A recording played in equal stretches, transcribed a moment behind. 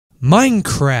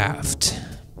Minecraft,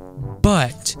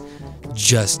 but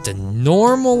just a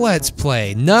normal Let's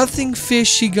Play. Nothing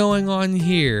fishy going on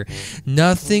here.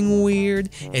 Nothing weird.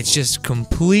 It's just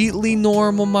completely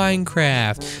normal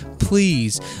Minecraft.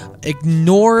 Please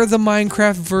ignore the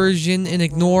Minecraft version and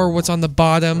ignore what's on the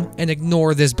bottom and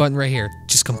ignore this button right here.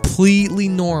 Just completely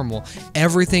normal.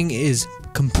 Everything is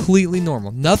completely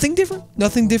normal. Nothing different.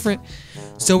 Nothing different.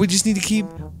 So we just need to keep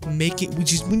making. We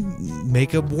just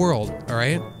make a world. All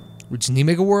right. We just need to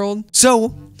make a world.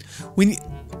 So we need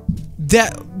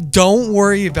that. Don't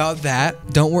worry about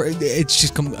that. Don't worry. It's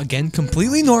just again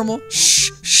completely normal.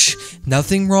 Shh, shh.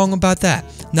 Nothing wrong about that.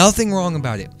 Nothing wrong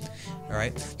about it. All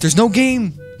right. There's no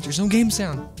game. There's no game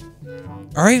sound.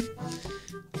 All right.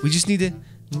 We just need to.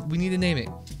 We need to name it.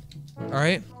 All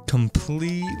right.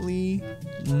 Completely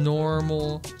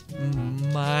normal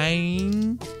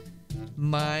Minecraft.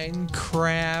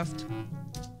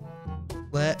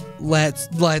 Let's.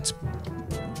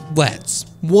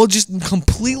 We'll just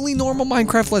completely normal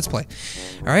Minecraft Let's Play.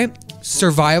 All right.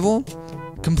 Survival.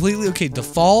 Completely okay.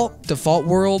 Default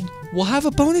world. We'll have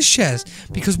a bonus chest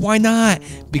because why not?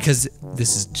 Because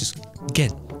this is just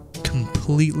again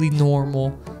completely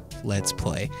normal Let's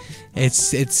Play.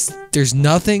 There's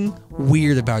nothing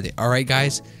weird about it. All right,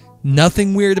 guys.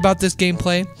 Nothing weird about this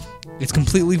gameplay. It's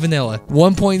completely vanilla.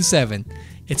 1.7.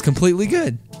 It's completely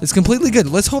good. It's completely good.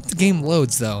 Let's hope the game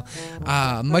loads though.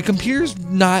 My computer's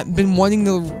not been wanting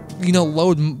to,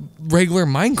 load regular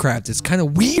Minecraft. It's kind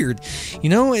of weird.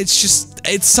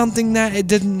 It's something that it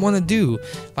didn't want to do.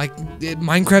 Like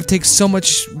Minecraft takes so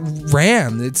much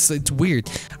RAM. It's weird.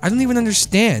 I don't even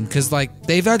understand because like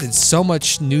they've added so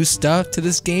much new stuff to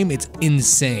this game. It's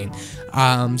insane.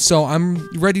 So I'm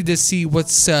ready to see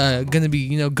what's gonna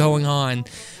be going on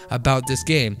about this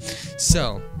game.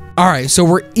 So. Alright, so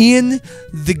we're in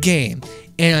the game,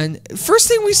 and first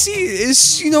thing we see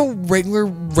is,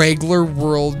 regular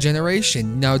world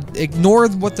generation. Now, ignore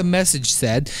what the message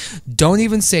said. Don't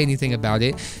even say anything about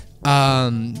it.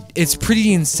 It's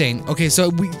pretty insane. Okay,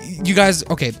 so you guys,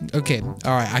 okay,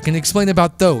 alright, I can explain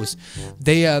about those.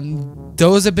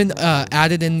 Those have been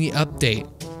added in the update,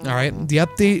 alright? The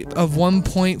update of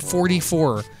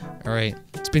 1.44, alright?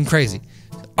 It's been crazy.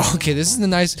 Okay, this is the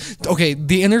nice. Okay,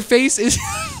 the interface is.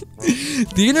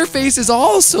 The interface has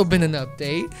also been an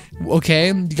update. Okay,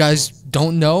 you guys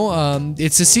don't know.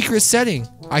 It's a secret setting.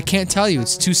 I can't tell you.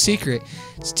 It's too secret.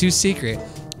 It's too secret.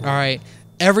 All right,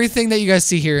 everything that you guys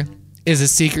see here is a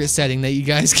secret setting that you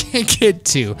guys can't get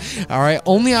to. All right,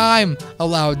 only I'm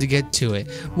allowed to get to it.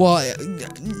 Well,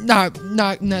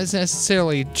 not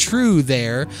necessarily true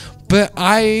there, but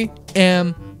I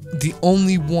am the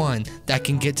only one that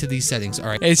can get to these settings. All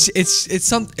right,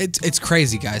 it's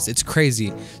crazy, guys. It's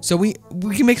crazy. So we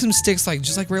can make some sticks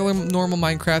just like regular normal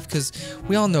Minecraft, because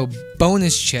we all know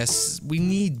bonus chests. We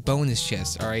need bonus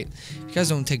chests. All right, if you guys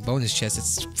don't take bonus chests,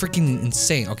 it's freaking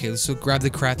insane. Okay, so grab the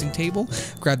crafting table,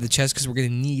 grab the chest because we're gonna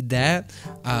need that.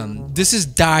 This is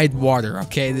dyed water.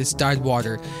 Okay, this dyed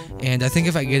water, and I think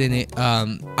if I get in it,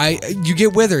 you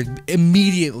get withered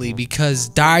immediately because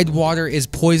dyed water is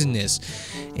poisonous.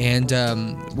 And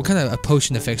what kind of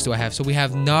potion effects do I have? So we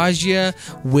have nausea,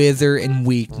 wither, and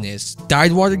weakness.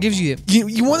 Dyed water gives you.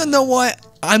 You want to know what?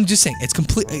 I'm just saying, it's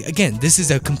complete. Again, this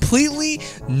is a completely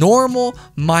normal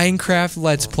Minecraft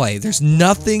Let's Play. There's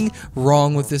nothing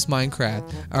wrong with this Minecraft.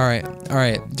 All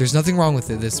right. There's nothing wrong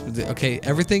with it. Okay,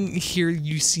 everything here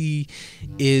you see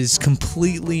is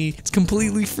completely. It's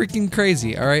completely freaking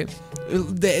crazy. All right.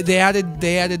 They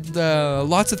added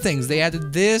lots of things. They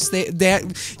added this.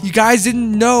 You guys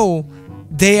didn't know.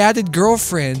 They added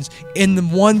girlfriends in the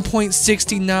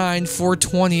 1.69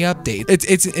 420 update.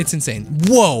 It's insane.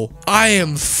 Whoa, I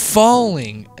am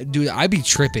falling. Dude, I'd be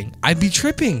tripping. All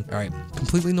right,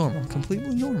 completely normal.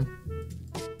 Completely normal.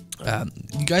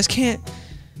 You guys can't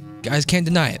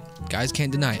deny it.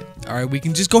 All right, we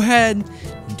can just go ahead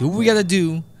and do what we gotta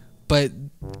do. But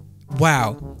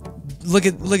wow. Look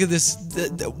at this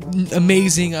the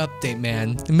amazing update,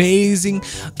 man. Amazing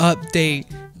update.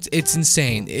 It's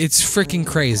insane. It's freaking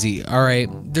crazy. All right.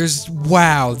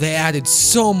 Wow. They added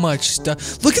so much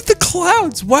stuff. Look at the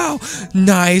clouds. Wow.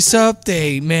 Nice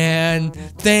update, man.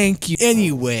 Thank you.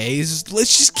 Anyways,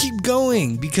 let's just keep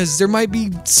going because there might be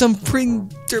some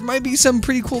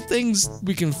pretty cool things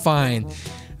we can find.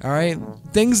 All right.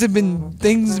 Things have been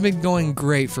going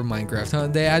great for Minecraft, huh?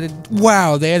 They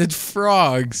added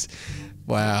frogs.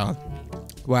 Wow.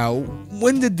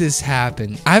 When did this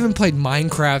happen? I haven't played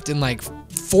Minecraft in like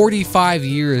 45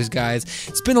 years, guys.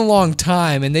 It's been a long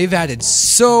time, and they've added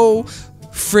so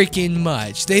freaking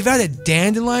much. They've added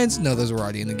dandelions. No, those were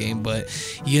already in the game, but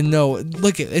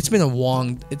look, it's been a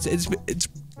long. It's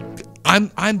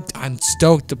I'm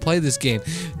stoked to play this game.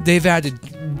 They've added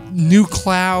new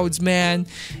clouds, man,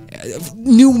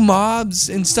 new mobs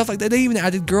and stuff like that. They even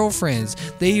added girlfriends.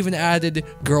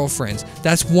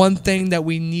 That's one thing that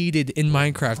we needed in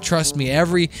Minecraft. Trust me,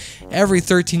 every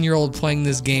 13-year-old playing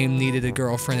this game needed a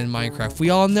girlfriend in Minecraft. We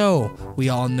all know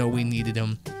we needed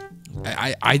them.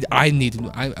 I needed.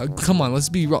 Come on, let's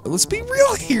be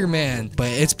real here, man. But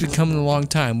it's been coming a long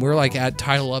time. We're like at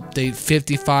title update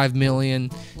 55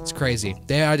 million. It's crazy.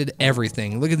 They added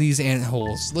everything. Look at these ant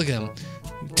holes. Look at them.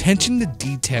 Attention to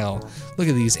detail. Look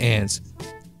at these ants.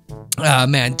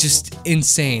 Man, just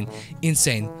insane.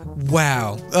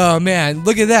 Wow. Oh man,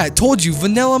 look at that. Told you,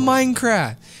 vanilla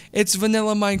Minecraft. It's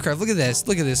vanilla Minecraft. Look at this.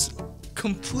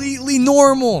 Completely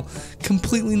normal.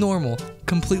 Completely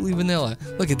vanilla.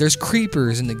 Look at, there's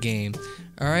creepers in the game.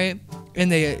 All right,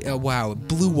 and they wow, it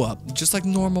blew up just like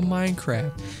normal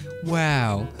Minecraft.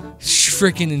 Wow,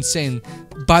 freaking insane.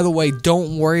 By the way,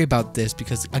 don't worry about this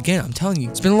because, again, I'm telling you,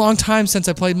 it's been a long time since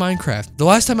I played Minecraft. The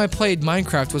last time I played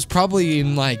Minecraft was probably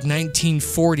in like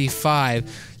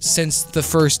 1945, since the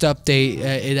first update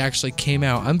it actually came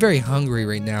out. I'm very hungry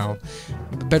right now.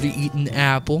 Better eat an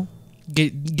apple.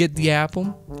 Get the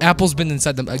apple. Apple's been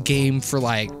inside a game for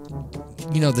like,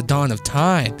 you know, the dawn of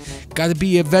time. Gotta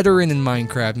be a veteran in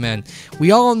Minecraft, man.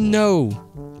 We all know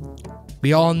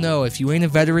if you ain't a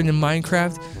veteran in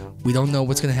Minecraft, we don't know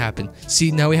what's gonna happen.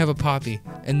 See, now we have a poppy,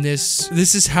 and this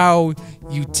is how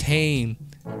you tame.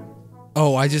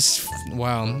 Oh,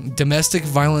 wow, domestic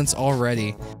violence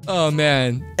already. Oh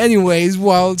man. Anyways,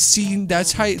 well, see, I'm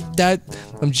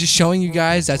just showing you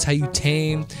guys, that's how you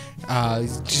tame.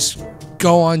 Just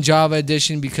go on Java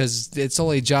Edition because it's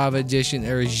only Java Edition,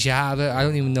 or Java, I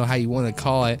don't even know how you want to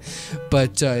call it.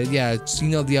 But yeah, it's, you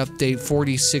know, the update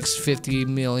 46, 50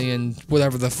 million,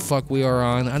 whatever the fuck we are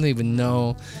on, I don't even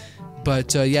know.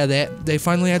 But yeah, they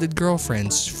finally added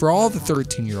girlfriends for all the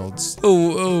 13-year-olds.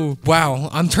 Oh, wow.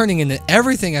 I'm turning into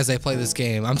everything as I play this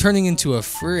game. I'm turning into a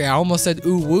free. I almost said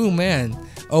ooh, woo, man.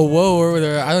 Oh, whoa, or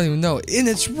whatever. I don't even know. And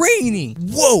it's raining.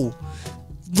 Whoa.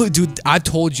 Look, dude, I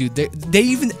told you. They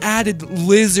even added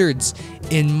lizards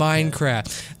in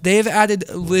Minecraft. They've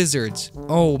added lizards.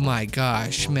 Oh, my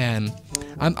gosh, man.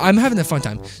 I'm having a fun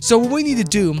time. So what we need to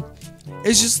do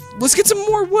is just, let's get some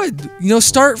more wood. You know,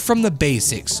 start from the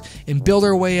basics and build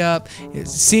our way up,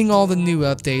 seeing all the new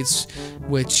updates,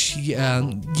 which,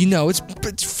 you know,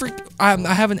 it's freak. I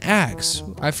have an axe.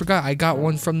 I forgot. I got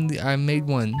one I made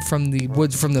one from the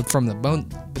wood from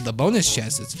the bonus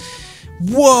chests.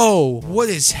 Whoa, what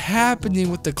is happening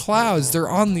with the clouds? They're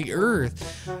on the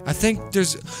earth. I think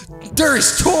there's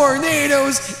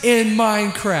tornadoes in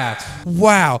Minecraft.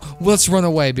 Wow, let's run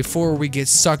away before we get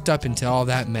sucked up into all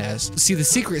that mess. See, the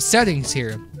secret settings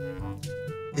here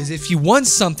is if you want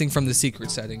something from the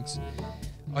secret settings,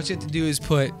 all you have to do is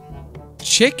put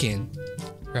chicken,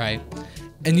 right?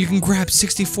 And you can grab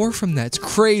 64 from that. It's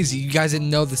crazy. You guys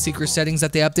didn't know the secret settings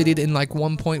that they updated in like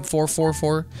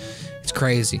 1.444? It's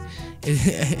crazy.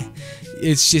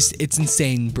 It's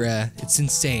insane, bruh. It's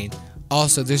insane.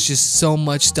 Also, there's just so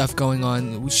much stuff going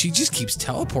on. She just keeps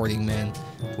teleporting, man.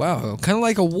 Wow, kind of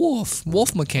like a wolf.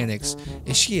 Wolf mechanics.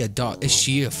 Is she a dog? Is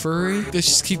she a furry? Let's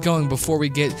just keep going before we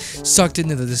get sucked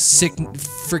into the sick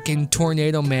freaking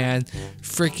tornado, man.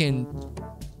 Freaking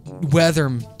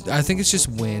weather. I think it's just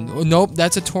wind. Oh, nope,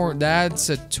 that's a tornado.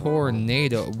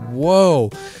 Whoa.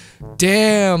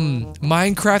 Damn.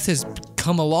 Minecraft has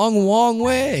come a long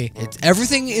way.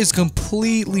 Everything is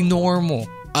completely normal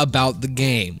about the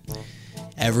game.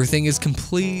 Everything is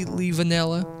completely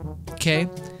vanilla. Okay?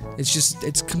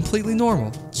 It's completely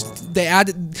normal. They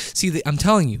added, see, I'm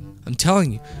telling you,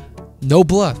 no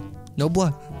bluff.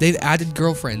 They've added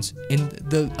girlfriends in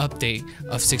the update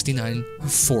of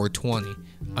 69.420.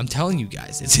 I'm telling you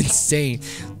guys, it's insane.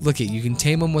 Look you can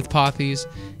tame them with poppies,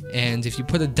 and if you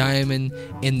put a diamond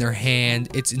in their hand,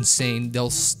 it's insane. They'll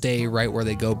stay right where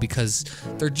they go because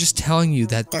they're just telling you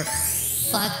that they're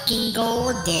fucking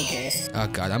gold diggers. Oh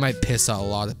god, I might piss a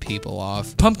lot of people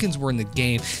off. Pumpkins were in the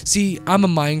game. See, I'm a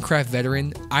Minecraft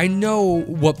veteran. I know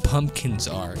what pumpkins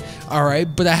are,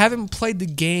 alright? But I haven't played the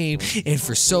game and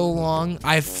for so long,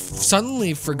 I've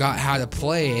suddenly forgot how to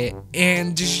play it.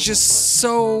 And there's just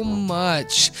so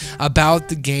much about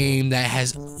the game that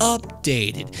has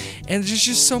updated. And there's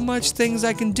just so much things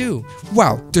I can do.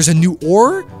 Wow, there's a new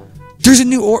ore?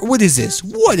 What is this?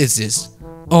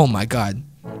 Oh my god.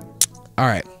 All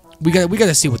right, we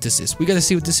gotta see what this is.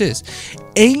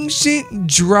 Ancient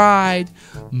dried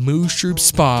mushroom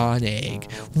spawn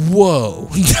egg. Whoa!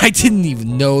 I didn't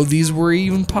even know these were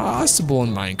even possible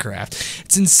in Minecraft.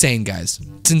 It's insane, guys.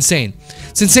 It's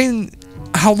insane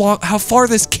how far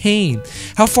this came,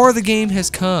 how far the game has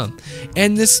come.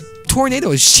 And this tornado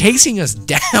is chasing us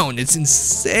down. It's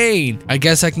insane. I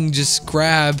guess I can just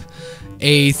grab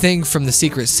a thing from the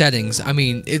secret settings. I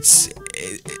mean,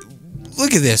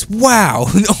 look at this. Wow.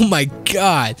 Oh my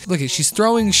god. Look at, she's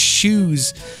throwing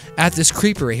shoes at this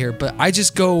creeper right here, but I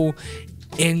just go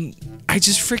and I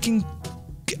just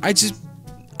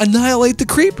annihilate the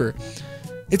creeper.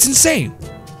 It's insane.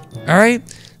 All right.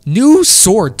 New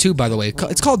sword too, by the way.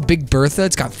 It's called Big Bertha.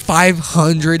 It's got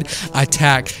 500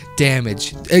 attack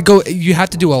damage. You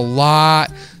have to do a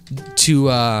lot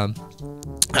to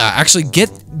actually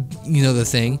get, you know, the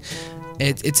thing.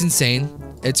 It's insane.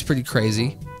 It's pretty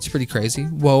crazy. It's pretty crazy.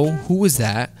 Whoa, who was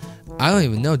that? I don't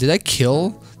even know. Did I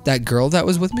kill that girl that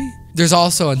was with me? There's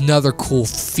also another cool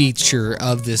feature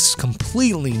of this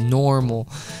completely normal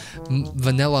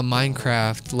vanilla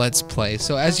Minecraft Let's Play.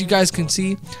 So as you guys can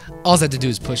see, all I have to do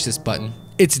is push this button.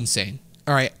 It's insane.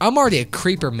 Alright, I'm already a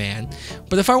creeper man,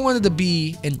 but if I wanted to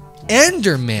be an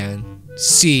Enderman,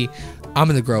 see, I'm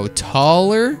gonna grow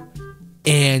taller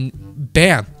and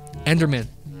bam, Enderman.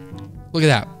 Look at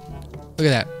that. Look at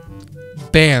that.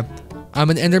 Bam. I'm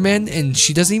an Enderman and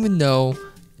she doesn't even know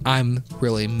I'm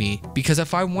really me. Because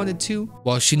if I wanted to,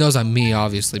 well, she knows I'm me,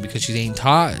 obviously, because she ain't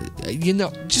taught. You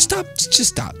know, just stop. Just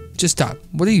stop. Just stop.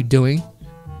 What are you doing?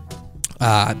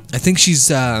 I think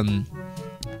she's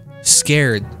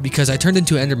scared because I turned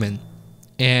into Enderman.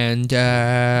 And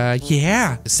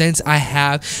yeah, since I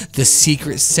have the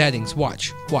secret settings,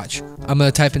 watch. I'm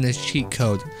gonna type in this cheat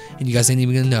code and you guys ain't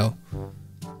even gonna know.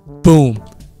 Boom.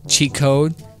 Cheat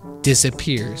code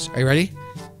disappears. Are you ready?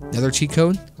 Another cheat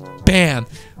code. Bam.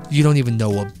 You don't even know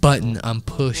what button I'm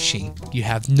pushing. You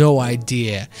have no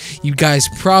idea. You guys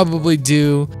probably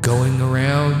do. Going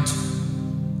around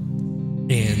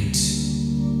and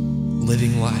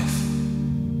living life.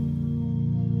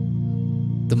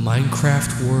 The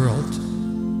Minecraft world.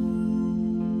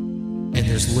 And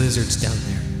there's lizards down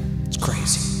there. It's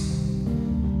crazy.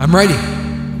 I'm ready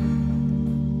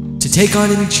to take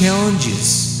on any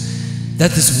challenges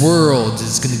that this world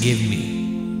is gonna give me.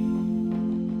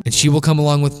 And she will come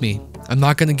along with me. I'm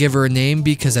not gonna give her a name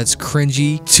because that's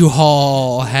cringy to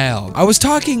all hell. I was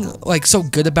talking like so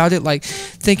good about it, like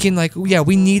thinking like, yeah,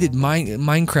 we needed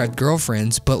Minecraft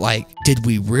girlfriends, but like, did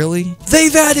we really?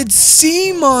 They've added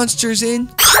sea monsters in.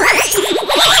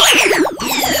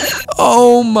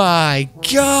 Oh my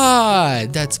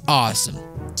god, that's awesome.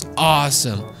 It's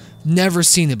awesome. Never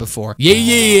seen it before.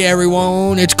 Yeah,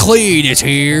 everyone, it's Cletus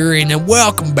here, and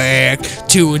welcome back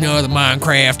to another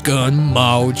Minecraft gun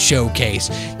mod showcase.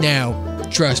 Now,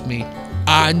 trust me,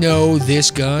 I know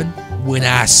this gun when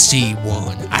I see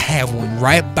one. I have one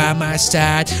right by my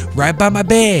side, right by my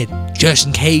bed, just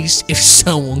in case if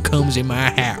someone comes in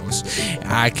my house.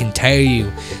 I can tell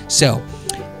you. So,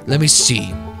 let me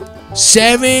see.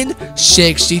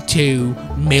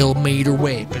 7.62 millimeter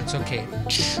weapons. Okay,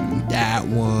 that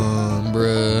one,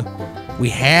 bruh. We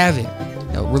have it.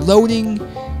 Now reloading.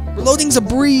 Reloading's a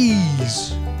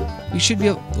breeze. We should be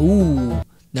able. Ooh.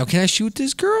 Now can I shoot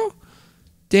this girl?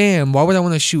 Damn. Why would I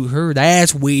want to shoot her?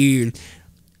 That's weird.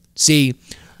 See,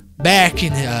 back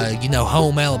in you know,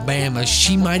 home Alabama,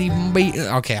 she might even be.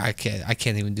 Okay, I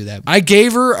can't even do that. I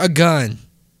gave her a gun.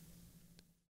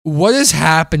 What is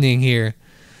happening here?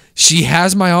 She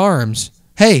has my arms.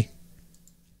 Hey,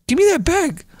 give me that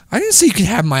bag. I didn't say you could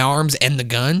have my arms and the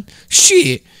gun.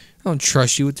 Shit. I don't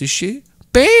trust you with this shit.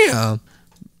 Bam.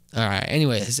 Alright,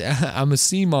 anyways, I'm a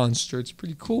sea monster. It's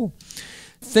pretty cool.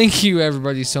 Thank you,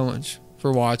 everybody, so much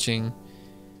for watching.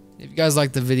 If you guys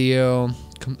liked the video,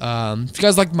 if you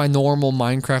guys liked my normal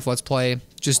Minecraft Let's Play,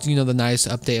 just, you know, the nice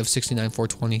update of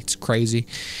 69.420. It's crazy.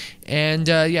 And,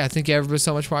 yeah, thank you, everybody,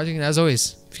 so much for watching. And as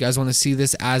always, if you guys want to see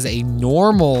this as a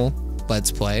normal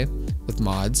Let's Play with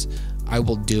mods, I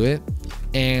will do it.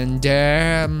 And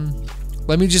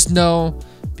let me just know,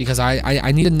 because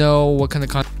I need to know what kind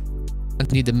of content I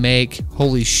need to make.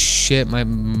 Holy shit, my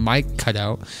mic cut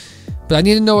out. But I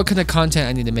need to know what kind of content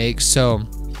I need to make. So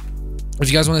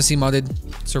if you guys want to see modded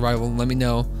survival, let me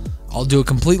know. I'll do a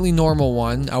completely normal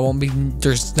one. I won't be,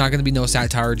 there's not going to be no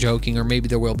satire joking, or maybe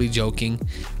there will be joking.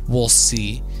 We'll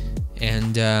see.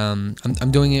 And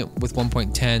I'm doing it with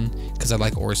 1.10 because I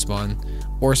like ore spawn.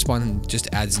 Ore spawn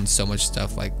just adds in so much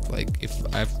stuff. Like if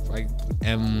I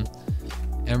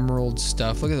emerald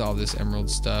stuff. Look at all this emerald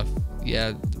stuff.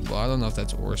 Yeah, well, I don't know if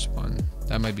that's ore spawn.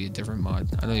 That might be a different mod.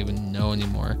 I don't even know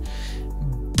anymore.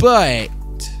 But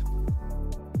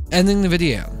ending the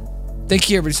video. Thank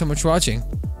you, everybody, so much for watching.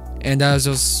 And I'll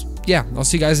see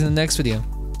you guys in the next video.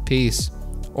 Peace.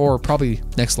 Or probably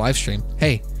next live stream.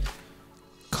 Hey,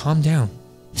 calm down.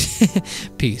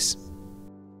 Peace.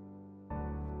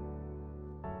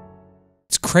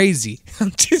 crazy.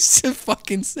 I'm just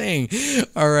fucking saying.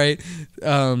 All right.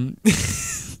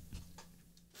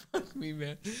 Fuck me,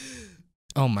 man.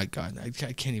 Oh my god, I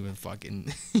can't even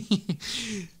fucking